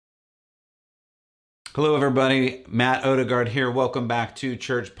Hello, everybody. Matt Odegaard here. Welcome back to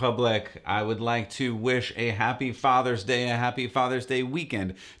Church Public. I would like to wish a happy Father's Day, a happy Father's Day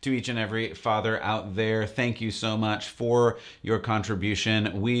weekend to each and every father out there. Thank you so much for your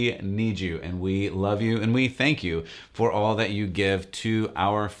contribution. We need you and we love you and we thank you for all that you give to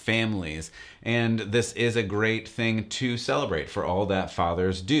our families. And this is a great thing to celebrate for all that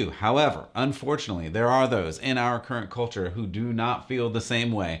fathers do. However, unfortunately, there are those in our current culture who do not feel the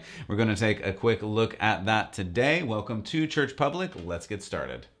same way. We're going to take a quick look at that today. Welcome to Church Public. Let's get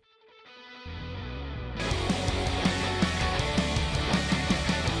started.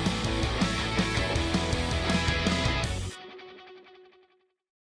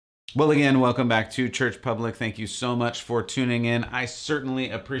 Well, again, welcome back to Church Public. Thank you so much for tuning in. I certainly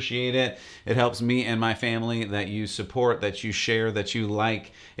appreciate it. It helps me and my family that you support, that you share, that you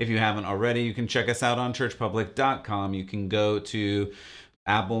like. If you haven't already, you can check us out on churchpublic.com. You can go to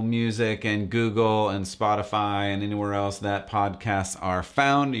Apple Music and Google and Spotify and anywhere else that podcasts are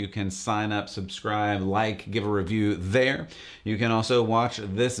found. You can sign up, subscribe, like, give a review there. You can also watch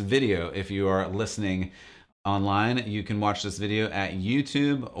this video if you are listening online. You can watch this video at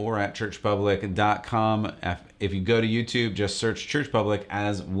YouTube or at churchpublic.com. If you go to YouTube, just search Church Public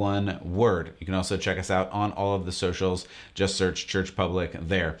as one word. You can also check us out on all of the socials. Just search Church Public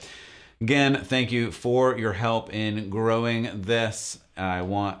there. Again, thank you for your help in growing this. I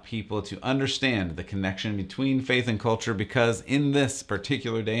want people to understand the connection between faith and culture because in this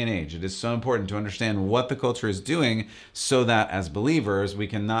particular day and age, it is so important to understand what the culture is doing so that as believers, we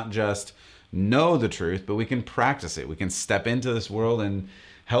can not just know the truth, but we can practice it. We can step into this world and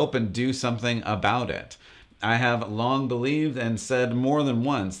help and do something about it. I have long believed and said more than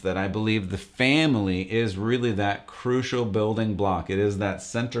once that I believe the family is really that crucial building block. It is that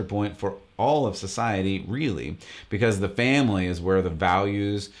center point for all of society, really, because the family is where the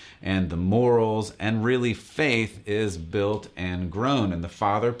values and the morals and really faith is built and grown, and the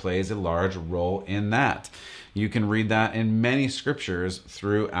father plays a large role in that. You can read that in many scriptures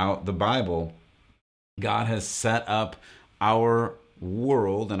throughout the Bible. God has set up our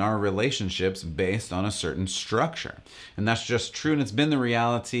world and our relationships based on a certain structure. And that's just true. And it's been the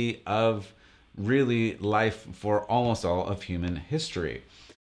reality of really life for almost all of human history.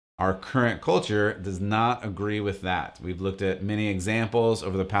 Our current culture does not agree with that. We've looked at many examples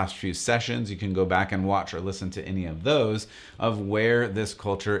over the past few sessions. You can go back and watch or listen to any of those of where this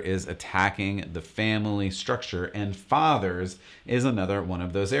culture is attacking the family structure, and fathers is another one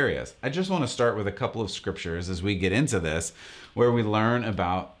of those areas. I just want to start with a couple of scriptures as we get into this, where we learn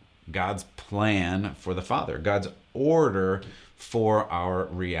about God's plan for the father, God's order for our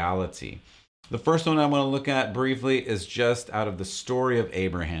reality. The first one I want to look at briefly is just out of the story of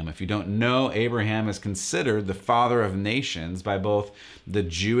Abraham. If you don't know, Abraham is considered the father of nations by both the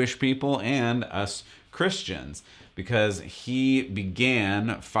Jewish people and us Christians because he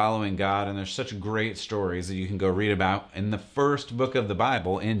began following God. And there's such great stories that you can go read about in the first book of the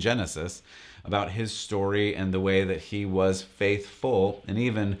Bible, in Genesis, about his story and the way that he was faithful. And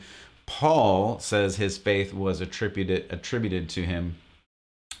even Paul says his faith was attributed to him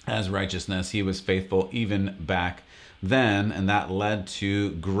as righteousness. He was faithful even back then, and that led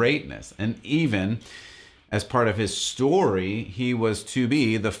to greatness. And even as part of his story, he was to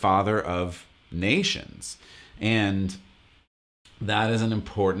be the father of nations. And that is an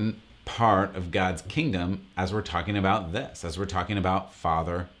important part of God's kingdom as we're talking about this, as we're talking about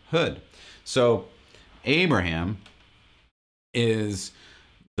fatherhood. So Abraham is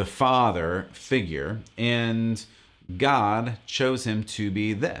the father figure, and God chose him to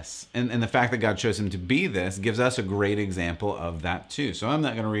be this. And the fact that God chose him to be this gives us a great example of that too. So I'm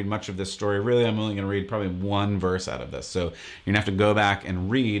not going to read much of this story. Really, I'm only going to read probably one verse out of this. So you're going to have to go back and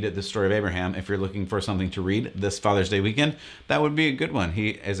read the story of Abraham if you're looking for something to read this Father's Day weekend. That would be a good one. He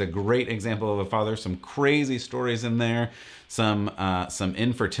is a great example of a father. Some crazy stories in there, some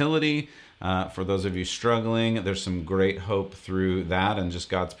infertility. For those of you struggling, there's some great hope through that and just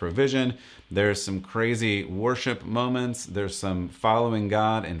God's provision. There's some crazy worship moments. There's some following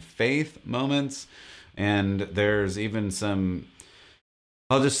God in faith moments. And there's even some,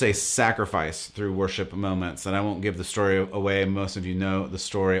 I'll just say, sacrifice through worship moments. And I won't give the story away. Most of you know the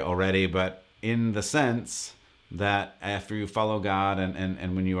story already. But in the sense that after you follow God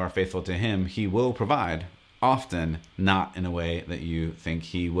and when you are faithful to Him, He will provide, often not in a way that you think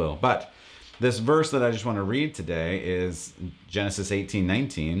He will. But this verse that I just want to read today is Genesis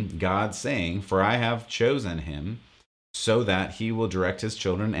 18:19, God saying, "For I have chosen him so that he will direct his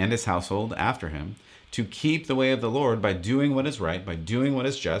children and his household after him to keep the way of the Lord by doing what is right, by doing what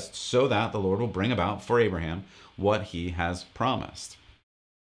is just, so that the Lord will bring about for Abraham what he has promised."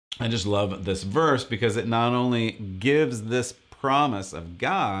 I just love this verse because it not only gives this promise of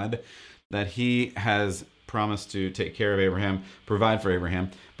God that he has promised to take care of Abraham, provide for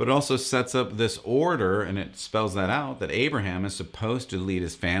Abraham, but it also sets up this order, and it spells that out, that Abraham is supposed to lead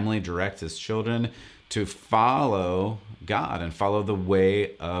his family, direct his children to follow God and follow the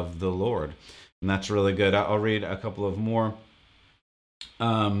way of the Lord. And that's really good. I'll read a couple of more.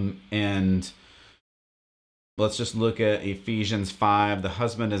 And let's just look at Ephesians 5. The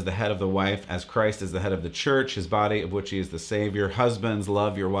husband is the head of the wife, as Christ is the head of the church, his body, of which he is the Savior. Husbands,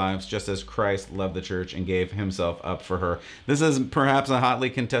 love your wives, just as Christ loved the church and gave himself up for her. This is perhaps a hotly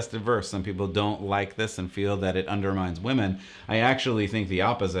contested verse. Some people don't like this and feel that it undermines women. I actually think the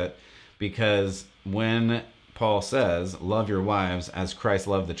opposite, because when Paul says, love your wives as Christ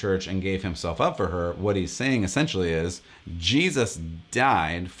loved the church and gave himself up for her, what he's saying essentially is, Jesus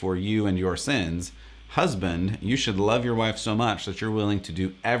died for you and your sins. Husband, you should love your wife so much that you're willing to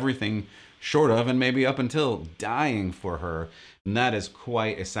do everything short of and maybe up until dying for her. And that is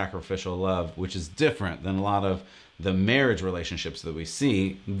quite a sacrificial love, which is different than a lot of the marriage relationships that we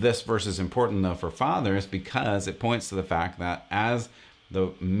see. This verse is important, though, for fathers because it points to the fact that as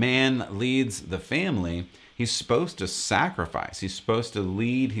the man leads the family, he's supposed to sacrifice. He's supposed to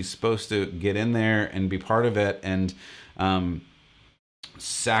lead. He's supposed to get in there and be part of it and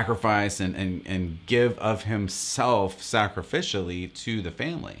sacrifice and give of himself sacrificially to the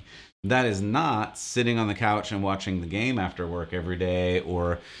family. That is not sitting on the couch and watching the game after work every day,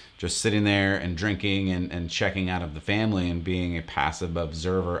 or just sitting there and drinking and checking out of the family and being a passive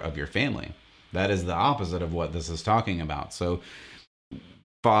observer of your family. That is the opposite of what this is talking about. So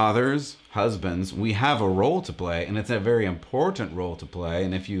fathers, husbands, we have a role to play, and it's a very important role to play.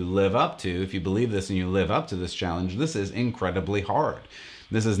 And if you believe this and you live up to this challenge, this is incredibly hard.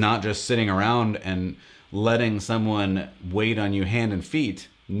 This is not just sitting around and letting someone wait on you hand and feet.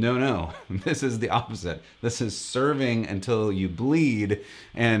 No. This is the opposite. This is serving until you bleed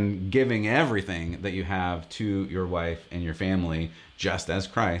and giving everything that you have to your wife and your family, just as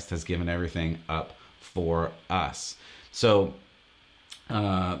Christ has given everything up for us. So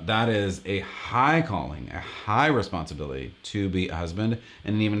that is a high calling, a high responsibility to be a husband,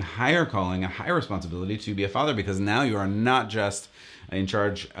 and an even higher calling, a high responsibility to be a father, because now you are not just in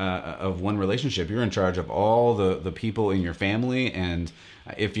charge of one relationship. You're in charge of all the people in your family, and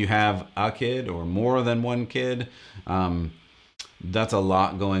if you have a kid or more than one kid, that's a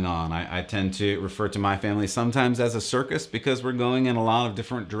lot going on. I tend to refer to my family sometimes as a circus because we're going in a lot of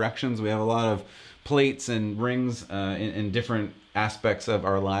different directions. We have a lot of plates and rings in different aspects of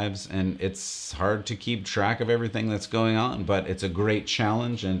our lives, and it's hard to keep track of everything that's going on, but it's a great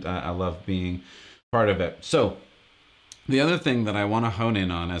challenge, and I love being part of it. So the other thing that I want to hone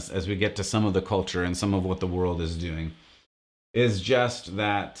in on as we get to some of the culture and some of what the world is doing is just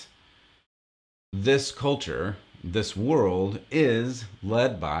that this culture, this world, is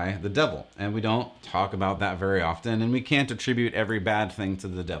led by the devil. And we don't talk about that very often, and we can't attribute every bad thing to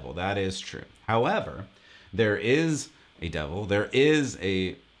the devil. That is true. However, there is a devil, there is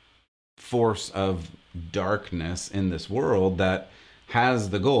a force of darkness in this world that has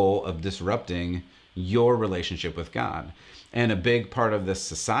the goal of disrupting your relationship with God. And a big part of this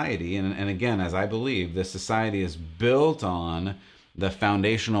society, and again, as I believe, this society is built on the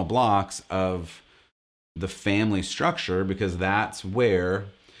foundational blocks of the family structure, because that's where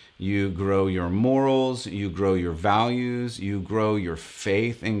you grow your morals, you grow your values, you grow your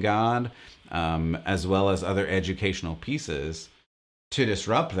faith in God, as well as other educational pieces. To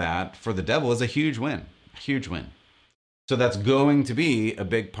disrupt that for the devil is a huge win, a huge win. So that's going to be a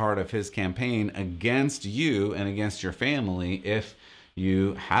big part of his campaign against you and against your family if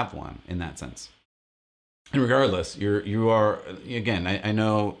you have one in that sense. And regardless, you are, again, I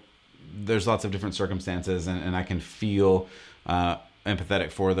know there's lots of different circumstances, and I can feel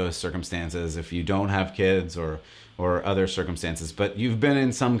empathetic for those circumstances if you don't have kids or other circumstances, but you've been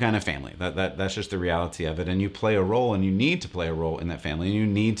in some kind of family. That's just the reality of it, and you play a role, and you need to play a role in that family, and you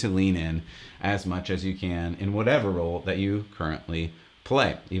need to lean in as much as you can in whatever role that you currently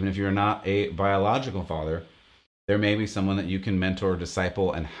play. Even if you're not a biological father, there may be someone that you can mentor,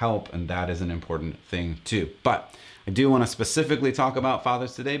 disciple, and help, and that is an important thing too. But I do want to specifically talk about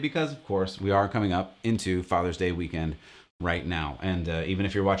fathers today because, of course, we are coming up into Father's Day weekend right now. And even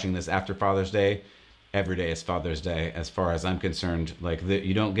if you're watching this after Father's Day, every day is Father's Day as far as I'm concerned.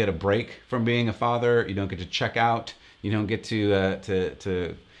 You don't get a break from being a father. You don't get to check out. You don't get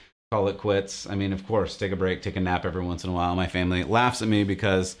to call it quits. I mean, of course, take a break, take a nap every once in a while. My family laughs at me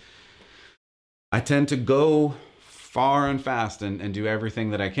because I tend to go far and fast and do everything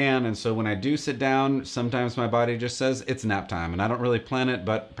that I can. And so when I do sit down, sometimes my body just says it's nap time. And I don't really plan it,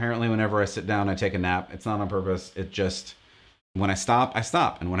 but apparently whenever I sit down, I take a nap. It's not on purpose. It just, when I stop, I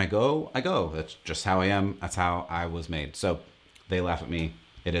stop. And when I go, I go. That's just how I am. That's how I was made. So they laugh at me.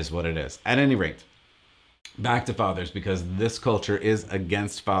 It is what it is. At any rate, back to fathers, because this culture is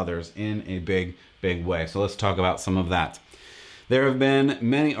against fathers in a big, big way. So let's talk about some of that. There have been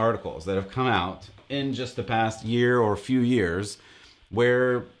many articles that have come out in just the past year or few years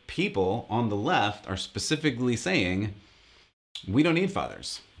where people on the left are specifically saying, we don't need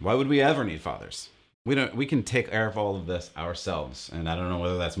fathers. Why would we ever need fathers? We can take care of all of this ourselves. And I don't know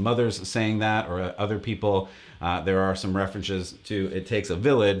whether that's mothers saying that or other people. There are some references to it takes a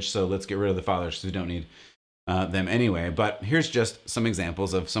village, so let's get rid of the fathers who don't need them anyway. But here's just some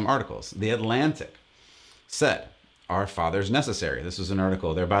examples of some articles. The Atlantic said, are fathers necessary? This was an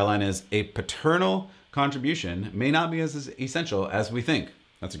article. Their byline is, a paternal contribution may not be as essential as we think.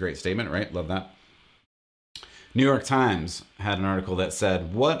 That's a great statement, right? Love that. New York Times had an article that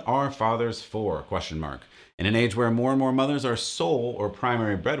said, what are fathers for? ? In an age where more and more mothers are sole or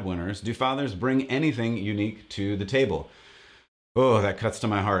primary breadwinners, do fathers bring anything unique to the table? Oh, that cuts to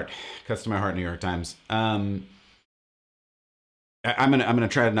my heart. Cuts to my heart, New York Times. I'm gonna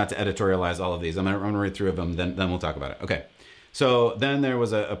try not to editorialize all of these. I'm gonna read through of them, then we'll talk about it. Okay. So then there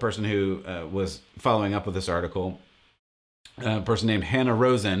was a person who was following up with this article. A person named Hannah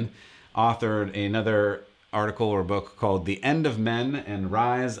Rosen authored another article or book called "The End of Men and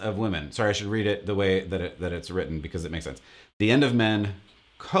Rise of Women." Sorry, I should read it the way that it's written because it makes sense. "The End of Men,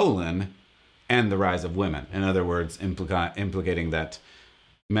 and the Rise of Women." In other words, implicating that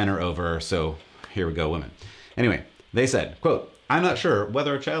men are over. So here we go, women. Anyway, they said, quote, "I'm not sure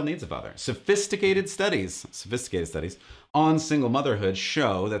whether a child needs a father. Sophisticated studies on single motherhood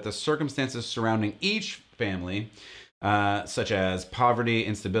show that the circumstances surrounding each family, such as poverty,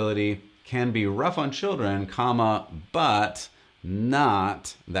 instability, can be rough on children, but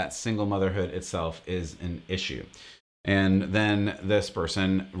not that single motherhood itself is an issue." And then this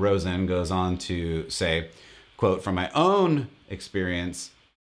person, Rosen, goes on to say, quote, "From my own experience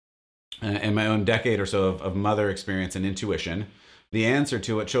and my own decade or so of mother experience and intuition, the answer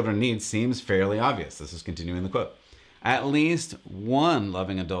to what children need seems fairly obvious." This is continuing the quote. "At least one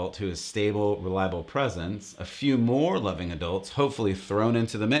loving adult who is stable, reliable presence, a few more loving adults hopefully thrown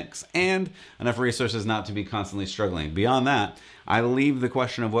into the mix, and enough resources not to be constantly struggling. Beyond that, I leave the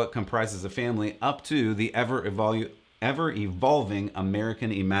question of what comprises a family up to the ever-evolving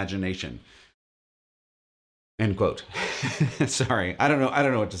American imagination." End quote. Sorry, I don't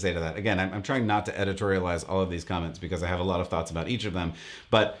know what to say to that. Again, I'm trying not to editorialize all of these comments because I have a lot of thoughts about each of them.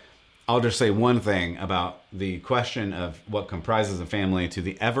 But I'll just say one thing about the question of what comprises a family to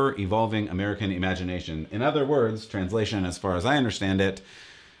the ever-evolving American imagination. In other words, translation as far as I understand it,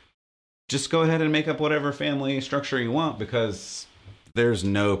 just go ahead and make up whatever family structure you want because there's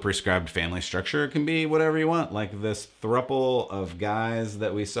no prescribed family structure. It can be whatever you want, like this throuple of guys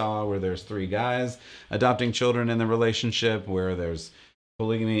that we saw where there's 3 guys adopting children in the relationship, where there's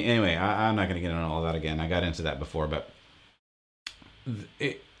polygamy. Anyway, I'm not going to get into all that again. I got into that before, but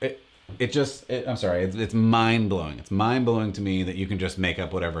I'm sorry, it's mind-blowing. It's mind-blowing to me that you can just make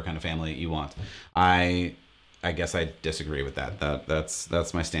up whatever kind of family you want. I guess I disagree with that.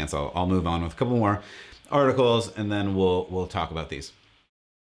 That's my stance. I'll move on with a couple more articles, and then we'll talk about these.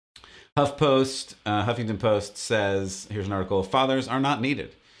 Huffington Post says, here's an article, "Fathers are not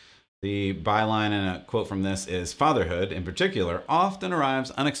needed." The byline and a quote from this is, "Fatherhood, in particular, often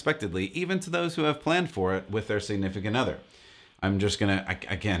arrives unexpectedly, even to those who have planned for it with their significant other." I'm just going to,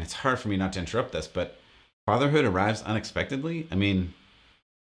 again, it's hard for me not to interrupt this, but fatherhood arrives unexpectedly? I mean,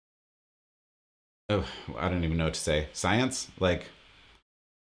 I don't even know what to say. Science?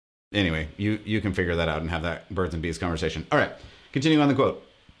 Anyway, you can figure that out and have that birds and bees conversation. All right, continuing on the quote.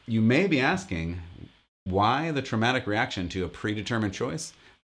 "You may be asking, why the traumatic reaction to a predetermined choice?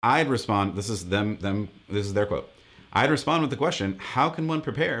 I'd respond," this is their quote. "I'd respond with the question, how can one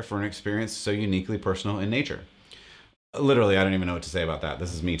prepare for an experience so uniquely personal in nature?" Literally, I don't even know what to say about that.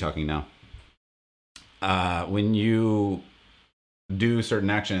 This is me talking now. When you do certain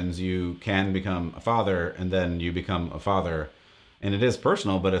actions, you can become a father, and then you become a father. And it is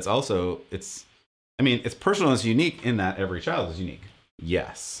personal, but it's also, it's personal and it's unique in that every child is unique.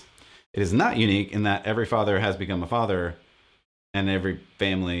 Yes. It is not unique in that every father has become a father and every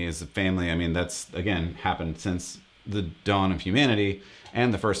family is a family. I mean, that's, again, happened since the dawn of humanity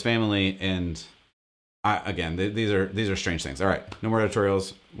and the first family. And these are strange things. All right, no more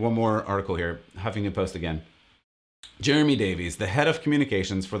editorials. One more article here. Huffington Post again. Jeremy Davies, the head of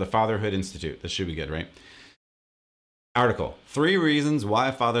communications for the Fatherhood Institute. This should be good, right? Article: 3 reasons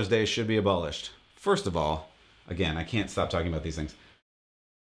why Father's Day should be abolished. First of all, again, I can't stop talking about these things.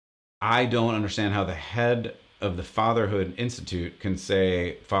 I don't understand how the head of the Fatherhood Institute can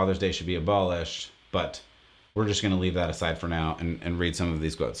say Father's Day should be abolished, but we're just going to leave that aside for now and read some of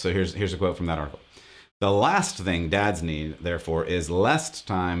these quotes. So here's a quote from that article. The last thing dads need, therefore, is less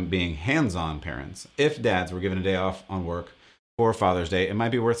time being hands-on parents. If dads were given a day off on work for Father's Day, it might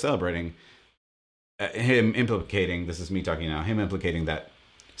be worth celebrating. Him implicating, this is me talking now, him implicating that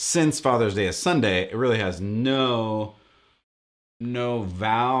since Father's Day is Sunday, it really has no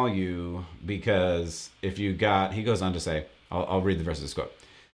value, because if you got, he goes on to say, I'll read the rest of this quote.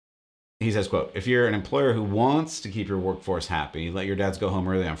 He says, quote, if you're an employer who wants to keep your workforce happy, let your dads go home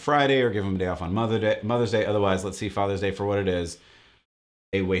early on Friday or give them a day off on Mother's Day. Otherwise, let's see Father's Day for what it is,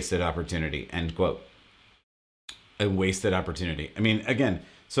 a wasted opportunity, end quote. A wasted opportunity. I mean, again,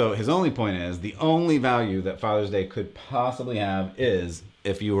 so his only point is the only value that Father's Day could possibly have is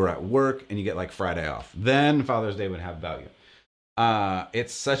if you were at work and you get like Friday off. Then Father's Day would have value.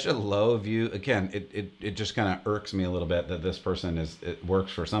 It's such a low view. Again, it just kind of irks me a little bit that this person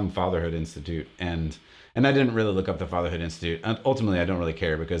works for some Fatherhood Institute, and I didn't really look up the Fatherhood Institute. And ultimately, I don't really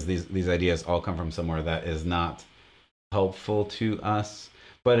care, because these ideas all come from somewhere that is not helpful to us.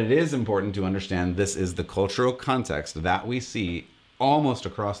 But it is important to understand this is the cultural context that we see almost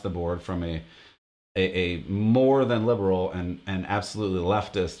across the board from a more than liberal and absolutely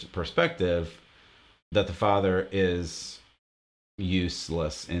leftist perspective, that the father is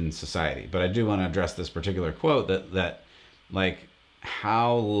useless in society. But I do want to address this particular quote that like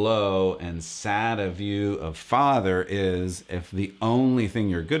how low and sad a view of father is if the only thing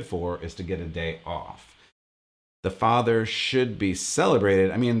you're good for is to get a day off. The father should be celebrated.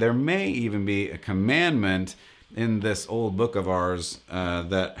 I mean, there may even be a commandment in this old book of ours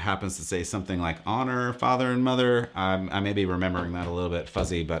that happens to say something like honor father and mother. I may be remembering that a little bit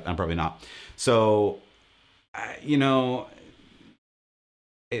fuzzy, but I'm probably not. So,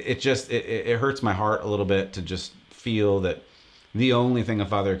 it hurts my heart a little bit to just feel that the only thing a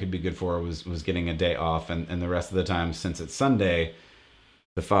father could be good for was getting a day off, and the rest of the time, since it's Sunday,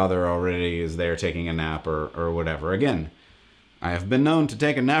 the father already is there taking a nap or whatever. Again, I have been known to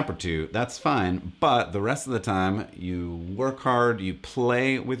take a nap or two. That's fine. But the rest of the time, you work hard, you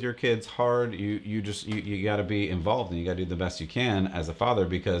play with your kids hard, you got to be involved, and you got to do the best you can as a father,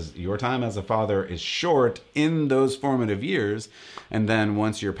 because your time as a father is short in those formative years. And then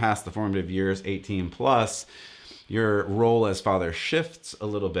once you're past the formative years, 18 plus, your role as father shifts a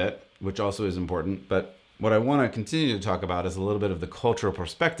little bit, which also is important. But what I want to continue to talk about is a little bit of the cultural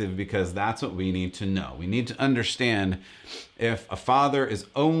perspective, because that's what we need to know. We need to understand if a father is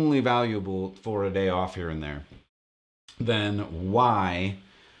only valuable for a day off here and there, then why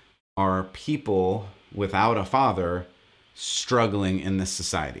are people without a father struggling in this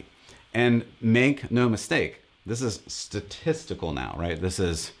society? And make no mistake, this is statistical now, right? This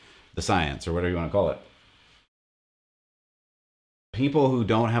is the science, or whatever you want to call it. People who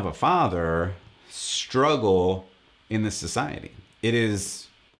don't have a father struggle in this society. It is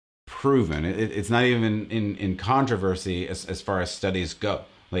proven. It's not even in controversy as far as studies go.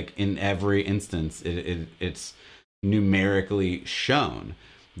 Like in every instance, it's numerically shown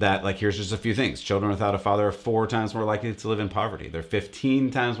that, like, here's just a few things. Children without a father are 4 times more likely to live in poverty. They're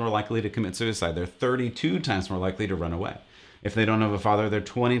 15 times more likely to commit suicide. They're 32 times more likely to run away. If they don't have a father, they're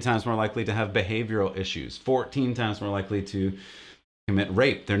 20 times more likely to have behavioral issues, 14 times more likely to commit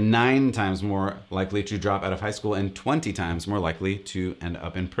rape. They're 9 times more likely to drop out of high school, and 20 times more likely to end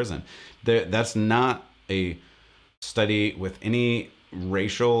up in prison. That's not a study with any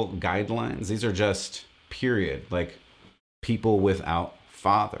racial guidelines. These are just period, like people without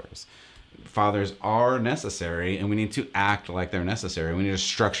fathers. Fathers are necessary, and we need to act like they're necessary. We need to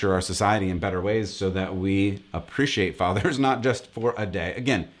structure our society in better ways so that we appreciate fathers, not just for a day.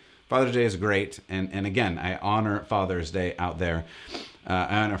 Again, Father's Day is great, and again, I honor Father's Day out there.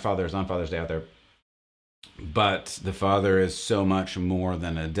 I honor fathers on Father's Day out there. But the father is so much more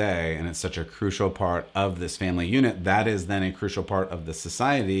than a day, and it's such a crucial part of this family unit. That is then a crucial part of the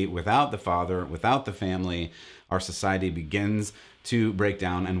society. Without the father, without the family, our society begins to break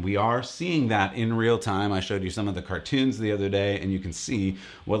down, and we are seeing that in real time. I showed you some of the cartoons the other day, and you can see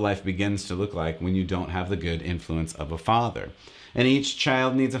what life begins to look like when you don't have the good influence of a father. And each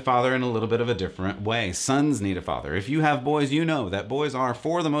child needs a father in a little bit of a different way. Sons need a father. If you have boys, you know that boys are,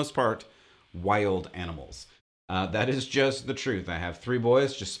 for the most part, wild animals. That is just the truth. I have 3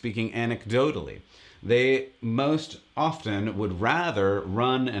 boys, just speaking anecdotally. They most often would rather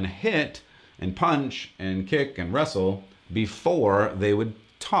run and hit and punch and kick and wrestle before they would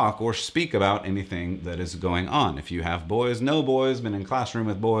talk or speak about anything that is going on. If you have boys, know boys, been in classroom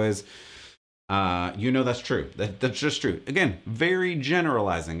with boys, you know that's true. That's just true. Again, very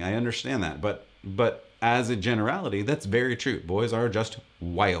generalizing. I understand that, but as a generality, that's very true. Boys are just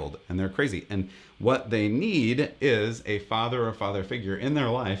wild and they're crazy. And what they need is a father or father figure in their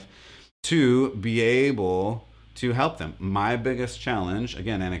life to be able to help them. My biggest challenge,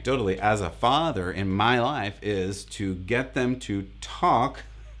 again, anecdotally, as a father in my life is to get them to talk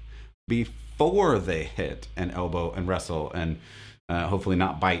before they hit and elbow and wrestle and hopefully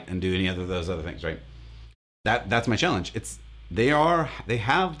not bite and do any of those other things, right? That's my challenge. They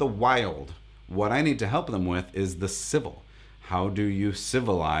have the wild. What I need to help them with is the civil. How do you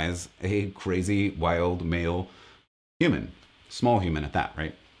civilize a crazy, wild male human? Small human at that,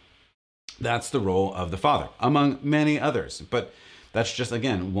 right? That's the role of the father, among many others. But that's just,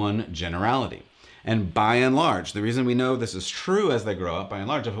 again, one generality. And by and large, the reason we know this is true as they grow up, by and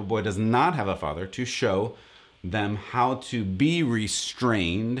large, if a boy does not have a father to show them how to be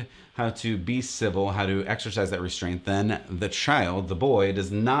restrained, how to be civil, how to exercise that restraint, then the child, the boy,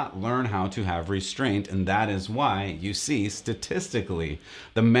 does not learn how to have restraint. And that is why you see statistically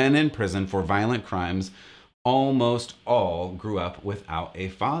the men in prison for violent crimes almost all grew up without a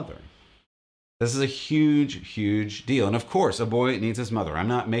father. This is a huge, huge deal. And of course, a boy needs his mother. I'm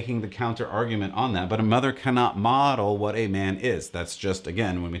not making the counter argument on that, but a mother cannot model what a man is. That's just,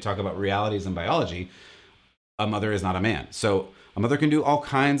 again, when we talk about realities and biology, a mother is not a man. So a mother can do all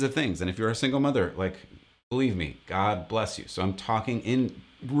kinds of things. And if you're a single mother, like, believe me, God bless you. So I'm talking in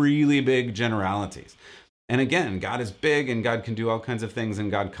really big generalities. And again, God is big and God can do all kinds of things and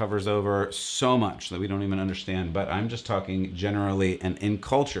God covers over so much that we don't even understand. But I'm just talking generally and in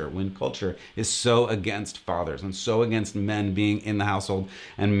culture, when culture is so against fathers and so against men being in the household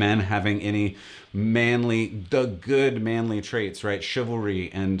and men having any the good manly traits, right?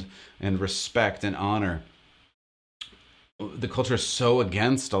 Chivalry and respect and honor. The culture is so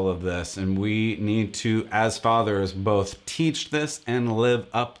against all of this, and we need to, as fathers, both teach this and live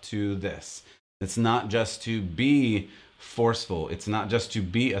up to this. It's not just to be forceful. It's not just to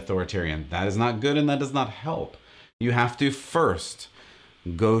be authoritarian. That is not good and that does not help. You have to first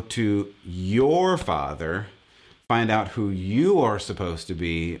go to your father, find out who you are supposed to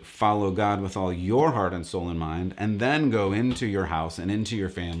be, follow God with all your heart and soul and mind, and then go into your house and into your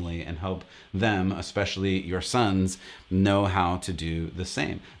family and help them, especially your sons, know how to do the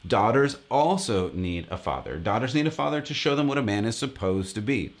same. Daughters also need a father. Daughters need a father to show them what a man is supposed to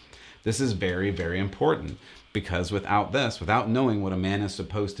be. This is very, very important because without this, without knowing what a man is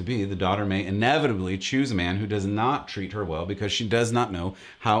supposed to be, the daughter may inevitably choose a man who does not treat her well because she does not know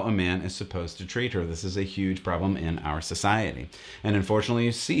how a man is supposed to treat her. This is a huge problem in our society. And unfortunately,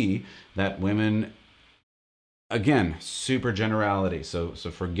 you see that women, again, super generality. So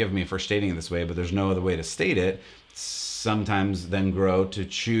forgive me for stating it this way, but there's no other way to state it. Sometimes then grow to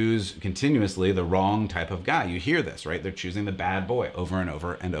choose continuously the wrong type of guy. You hear this, right? They're choosing the bad boy over and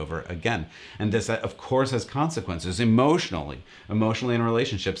over and over again. And this, of course, has consequences emotionally in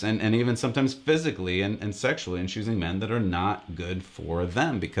relationships, and even sometimes physically and sexually, in choosing men that are not good for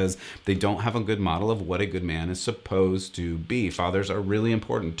them because they don't have a good model of what a good man is supposed to be. Fathers are really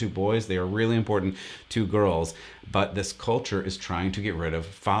important to boys. They are really important to girls. But this culture is trying to get rid of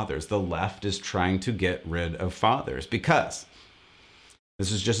fathers. The left is trying to get rid of fathers because,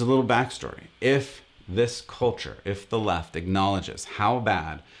 this is just a little backstory, if this culture, if the left acknowledges how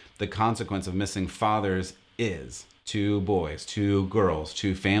bad the consequence of missing fathers is to boys, to girls,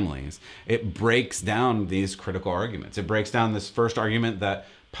 to families, it breaks down these critical arguments. It breaks down this first argument that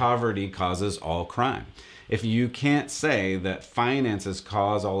poverty causes all crime. If you can't say that finances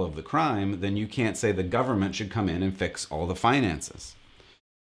cause all of the crime, then you can't say the government should come in and fix all the finances.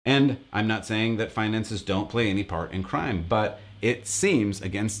 And I'm not saying that finances don't play any part in crime, but it seems,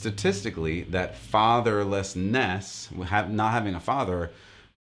 again, statistically, that fatherlessness, not having a father,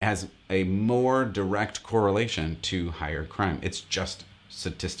 has a more direct correlation to higher crime. It's just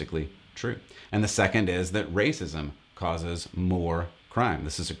statistically true. And the second is that racism causes more crime.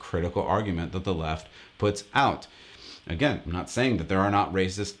 This is a critical argument that the left puts out. Again, I'm not saying that there are not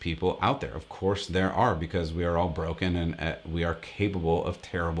racist people out there. Of course there are, because we are all broken and we are capable of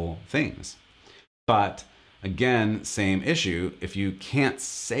terrible things. But again, same issue. If you can't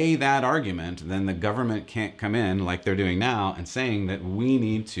say that argument, then the government can't come in like they're doing now and saying that we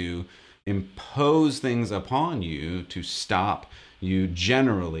need to impose things upon you to stop you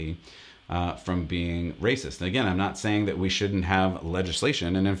generally from being racist. And again, I'm not saying that we shouldn't have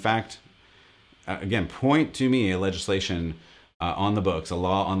legislation. And in fact, again, point to me a legislation on the books, a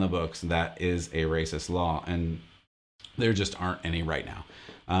law on the books that is a racist law. And There just aren't any right now.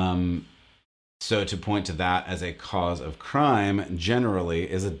 So to point to that as a cause of crime generally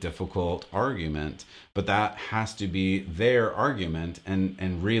is a difficult argument, but that has to be their argument.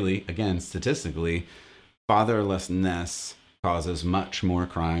 And really, again, statistically, fatherlessness causes much more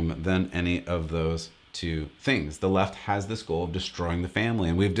crime than any of those two things. The left has this goal of destroying the family,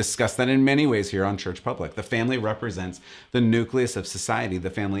 and we've discussed that in many ways here on Church Public. The family represents the nucleus of society. The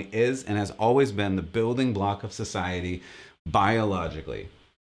family is and has always been the building block of society biologically,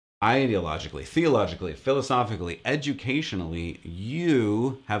 ideologically, theologically, philosophically, educationally.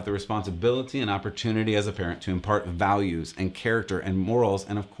 You have the responsibility and opportunity as a parent to impart values and character and morals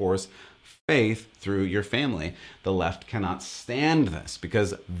and, of course, faith through your family. The left cannot stand this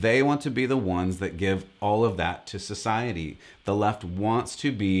because they want to be the ones that give all of that to society. The left wants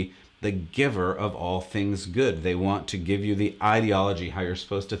to be the giver of all things good. They want to give you the ideology, how you're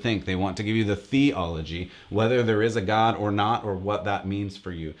supposed to think. They want to give you the theology, whether there is a God or not, or what that means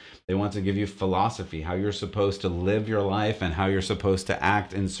for you. They want to give you philosophy, how you're supposed to live your life and how you're supposed to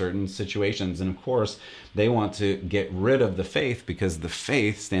act in certain situations. And of course, they want to get rid of the faith because the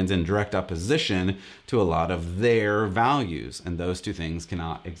faith stands in direct opposition to a lot of their values. And those two things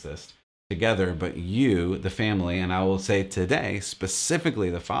cannot exist together. But you, the family, and I will say today, specifically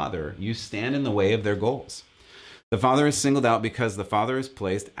the father, you stand in the way of their goals. The father is singled out because the father is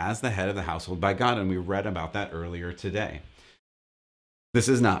placed as the head of the household by God, and we read about that earlier today. This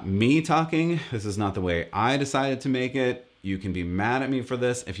is not me talking. This is not the way I decided to make it. You can be mad at me for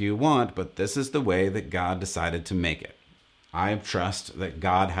this if you want, but this is the way that God decided to make it. I trust that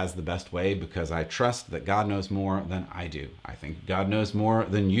God has the best way because I trust that God knows more than I do. I think God knows more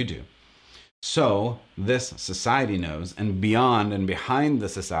than you do. So this society knows, and beyond and behind the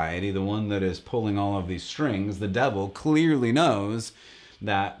society, the one that is pulling all of these strings, the devil clearly knows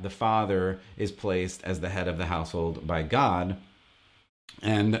that the father is placed as the head of the household by God,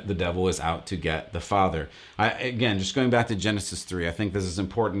 and the devil is out to get the father. Again, just going back to Genesis 3, I think this is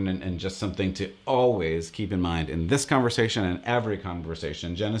important and just something to always keep in mind in this conversation and every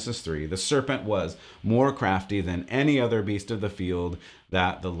conversation. Genesis 3, the serpent was more crafty than any other beast of the field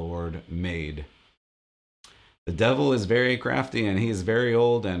that the Lord made. The devil is very crafty, and he is very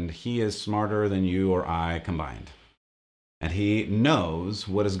old, and he is smarter than you or I combined. And he knows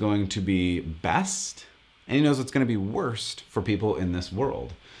what is going to be best, and he knows what's going to be worst for people in this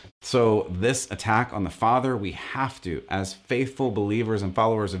world. So this attack on the Father, we have to, as faithful believers and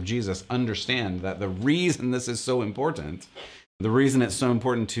followers of Jesus, understand that the reason this is so important, the reason it's so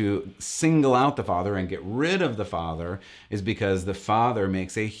important to single out the Father and get rid of the Father, is because the Father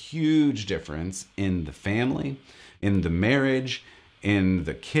makes a huge difference in the family, in the marriage, in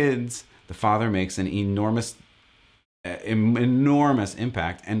the kids. The Father makes an enormous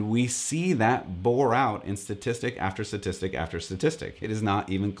impact, and we see that bore out in statistic after statistic after statistic. It is not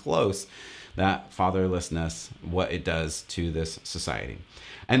even close, that fatherlessness, what it does to this society.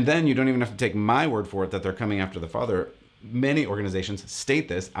 And then you don't even have to take my word for it that they're coming after the Father. Many organizations state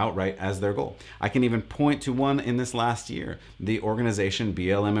this outright as their goal. I can even point to one in this last year. The organization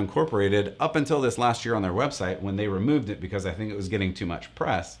BLM Incorporated, up until this last year on their website, when they removed it because I think it was getting too much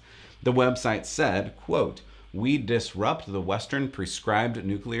press, the website said, quote, "We disrupt the Western prescribed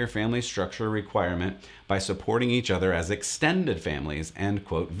nuclear family structure requirement by supporting each other as extended families and,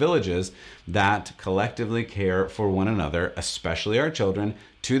 quote, villages that collectively care for one another, especially our children,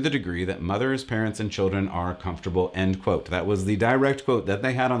 to the degree that mothers, parents, and children are comfortable," end quote. That was the direct quote that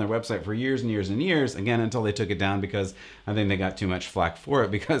they had on their website for years and years and years, again, until they took it down because I think they got too much flack for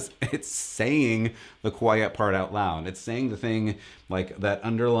it, because it's saying the quiet part out loud. It's saying the thing, like that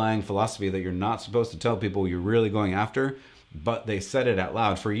underlying philosophy that you're not supposed to tell people you're really going after, but they said it out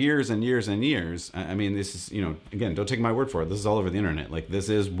loud for years and years and years. I mean, this is, again, don't take my word for it. This is all over the internet. Like, this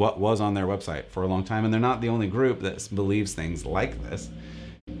is what was on their website for a long time, and they're not the only group that believes things like this.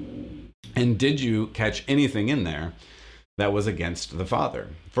 And did you catch anything in there that was against the Father?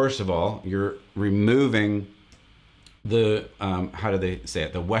 First of all, you're removing the, how do they say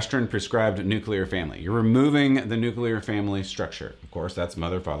it? The Western prescribed nuclear family. You're removing the nuclear family structure. Of course, that's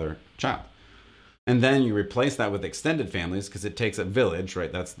mother, father, child. And then you replace that with extended families because it takes a village,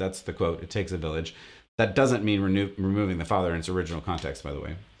 right? That's the quote. It takes a village. That doesn't mean removing the Father in its original context, by the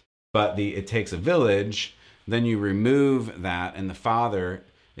way. But it takes a village. Then you remove that, and the Father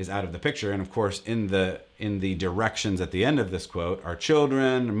is out of the picture. And of course, in the directions at the end of this quote are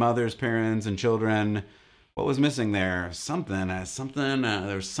children, mothers, parents, and children. What was missing there? There's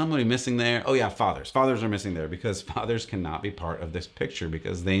somebody missing there. Oh yeah, fathers. Fathers are missing there because fathers cannot be part of this picture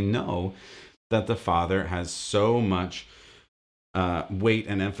because they know that the Father has so much weight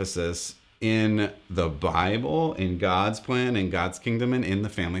and emphasis in the Bible, in God's plan, in God's kingdom, and in the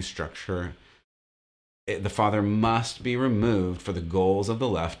family structure, the father must be removed for the goals of the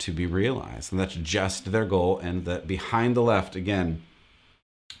left to be realized. And that's just their goal. And that behind the left, again,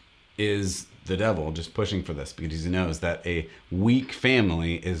 is the devil just pushing for this, because he knows that a weak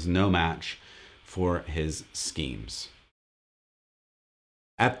family is no match for his schemes.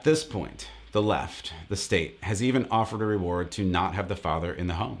 At this point, the left, the state, has even offered a reward to not have the father in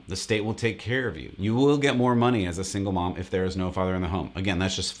the home. The state will take care of you. You will get more money as a single mom if there is no father in the home. Again,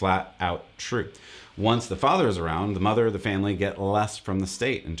 that's just flat out true. Once the father is around, the mother of the family get less from the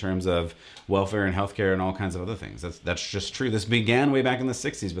state in terms of welfare and healthcare and all kinds of other things. That's just true. This began way back in the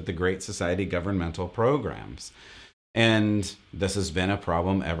 60s with the Great Society governmental programs. And this has been a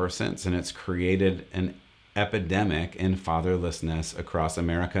problem ever since. And it's created an epidemic in fatherlessness across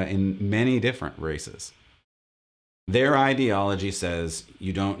America in many different races. Their ideology says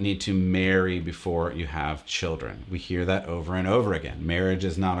you don't need to marry before you have children. We hear that over and over again. Marriage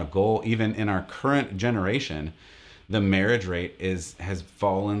is not a goal. Even in our current generation, the marriage rate has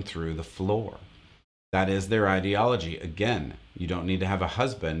fallen through the floor. That is their ideology. Again, you don't need to have a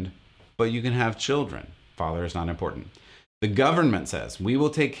husband, but you can have children. Father is not important. The government says we will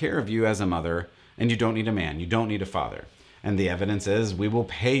take care of you as a mother, and you don't need a man. You don't need a father. And the evidence is we will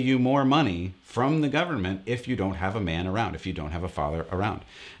pay you more money from the government if you don't have a man around, if you don't have a father around.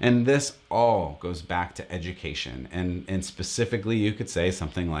 And this all goes back to education. And specifically, you could say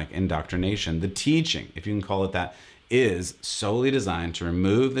something like indoctrination. The teaching, if you can call it that, is solely designed to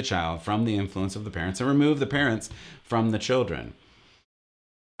remove the child from the influence of the parents and remove the parents from the children.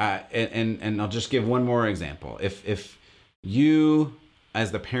 And I'll just give one more example. If you,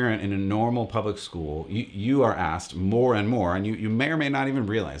 as the parent in a normal public school, you are asked more and more, and you may or may not even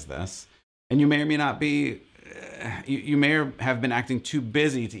realize this, and you may or may not be, you may have been acting too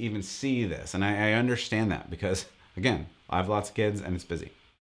busy to even see this. And I understand that because, again, I have lots of kids and it's busy.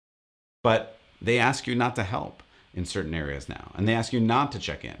 But they ask you not to help in certain areas now, and they ask you not to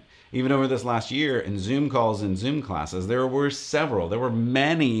check in. Even over this last year in Zoom calls and Zoom classes, there were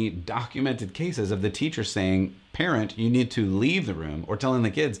many documented cases of the teacher saying, parent, you need to leave the room, or telling the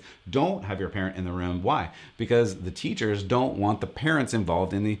kids, don't have your parent in the room. Why? Because the teachers don't want the parents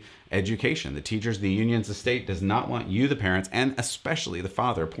involved in the education. The teachers, the unions, the state does not want you, the parents, and especially the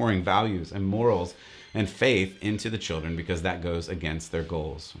father, pouring values and morals and faith into the children, because that goes against their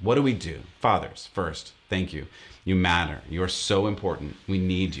goals. What do we do? Fathers, first, thank you. You matter. You are so important. We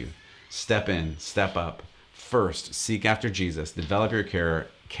need you. Step in, step up. First, seek after Jesus, develop your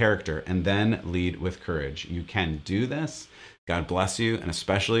character, and then lead with courage. You can do this. God bless you, and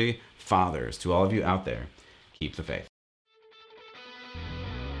especially fathers, to all of you out there, keep the faith.